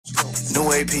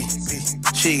New AP.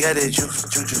 She got that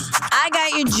juice. I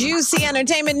got your juicy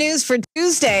entertainment news for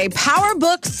Tuesday. Power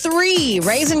Book 3,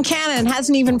 Raising Kanan,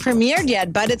 hasn't even premiered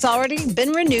yet, but it's already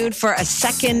been renewed for a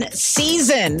second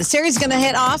season. The series is going to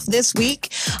hit off this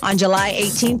week on July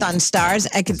 18th on Starz,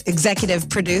 executive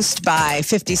produced by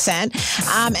 50 Cent.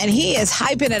 And he is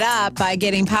hyping it up by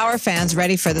getting Power fans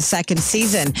ready for the second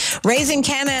season. Raising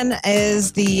Kanan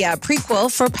is the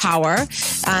prequel for Power,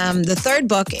 the third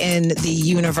book in the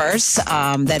universe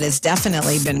that has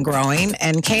definitely been growing.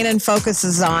 And Kanan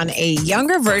focuses on a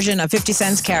younger version of 50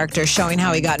 Cent's character, showing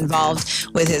how he got involved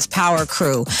with his Power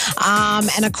crew.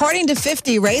 And according to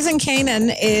 50, Raising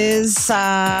Kanan is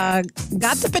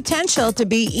got the potential to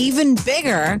be even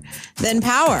bigger than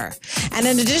Power. And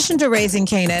in addition to Raising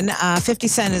Kanan, 50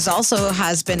 Cent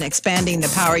has been expanding the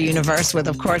Power universe with,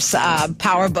 of course,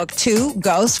 Power Book 2,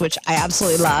 Ghost, which I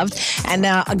absolutely loved. And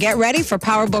get ready for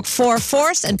Power Book 4,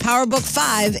 Force, and Power Book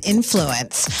 5,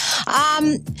 Influence.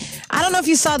 I don't know if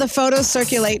you saw the photos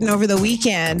circulating over the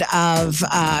weekend of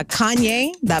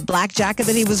Kanye, that black jacket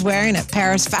that he was wearing at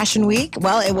Paris Fashion Week.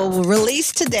 Well, it will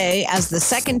release today as the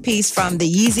second piece from the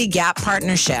Yeezy Gap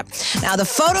partnership. Now, the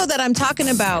photo that I'm talking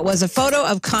about was a photo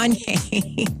of Kanye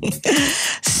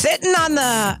sitting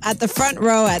at the front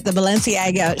row at the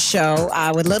Balenciaga show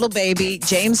with little baby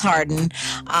James Harden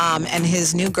and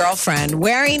his new girlfriend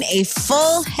wearing a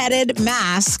full-headed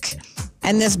mask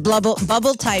and this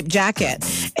bubble type jacket.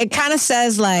 It kind of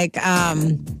says like,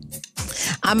 I'm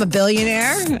a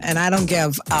billionaire and I don't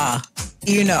give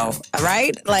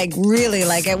right? Like really,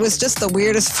 like it was just the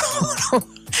weirdest photo.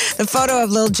 The photo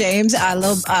of Lil James,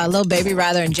 Lil Baby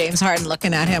rather, and James Harden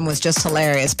looking at him was just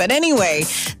hilarious. But anyway,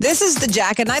 this is the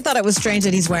jacket, and I thought it was strange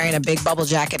that he's wearing a big bubble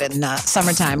jacket in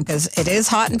summertime because it is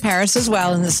hot in Paris as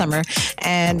well in the summer.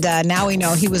 And now we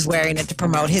know he was wearing it to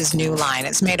promote his new line.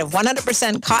 It's made of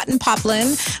 100% cotton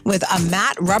poplin with a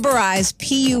matte rubberized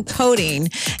PU coating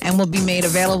and will be made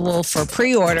available for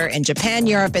pre-order in Japan,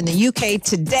 Europe, and the UK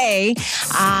today.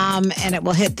 And it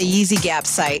will hit the Yeezy Gap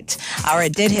site, or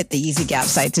it did hit the Yeezy Gap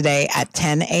site today at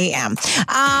 10 a.m.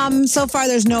 So far,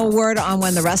 there's no word on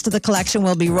when the rest of the collection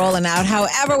will be rolling out.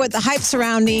 However, with the hype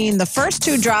surrounding the first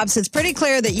two drops, it's pretty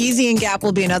clear that Yeezy and Gap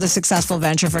will be another successful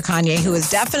venture for Kanye, who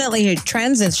has definitely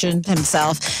transitioned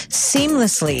himself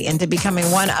seamlessly into becoming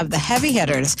one of the heavy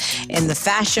hitters in the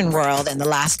fashion world in the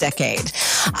last decade.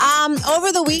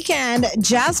 Over the weekend,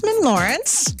 Jasmine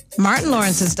Lawrence, Martin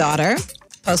Lawrence's daughter,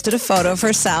 posted a photo of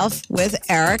herself with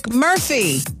Eric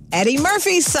Murphy, Eddie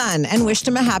Murphy's son, and wished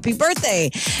him a happy birthday.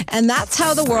 And that's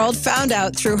how the world found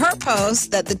out through her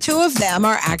post that the two of them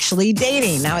are actually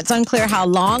dating. Now, it's unclear how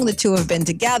long the two have been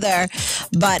together,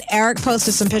 but Eric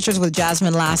posted some pictures with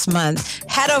Jasmine last month,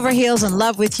 head over heels in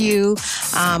love with you,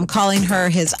 calling her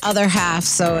his other half.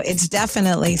 So it's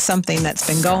definitely something that's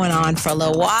been going on for a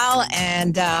little while.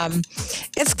 And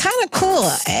it's kind of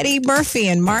cool. Eddie Murphy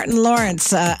and Martin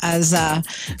Lawrence as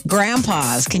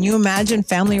grandpas. Can you imagine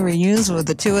family reunions with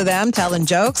the two of them telling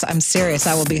jokes? I'm serious.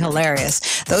 That will be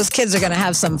hilarious. Those kids are going to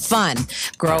have some fun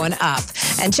growing up.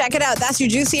 And check it out. That's your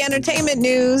juicy entertainment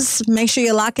news. Make sure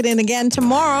you lock it in again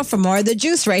tomorrow for more of the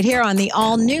juice right here on the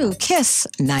all-new Kiss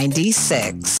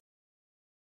 96.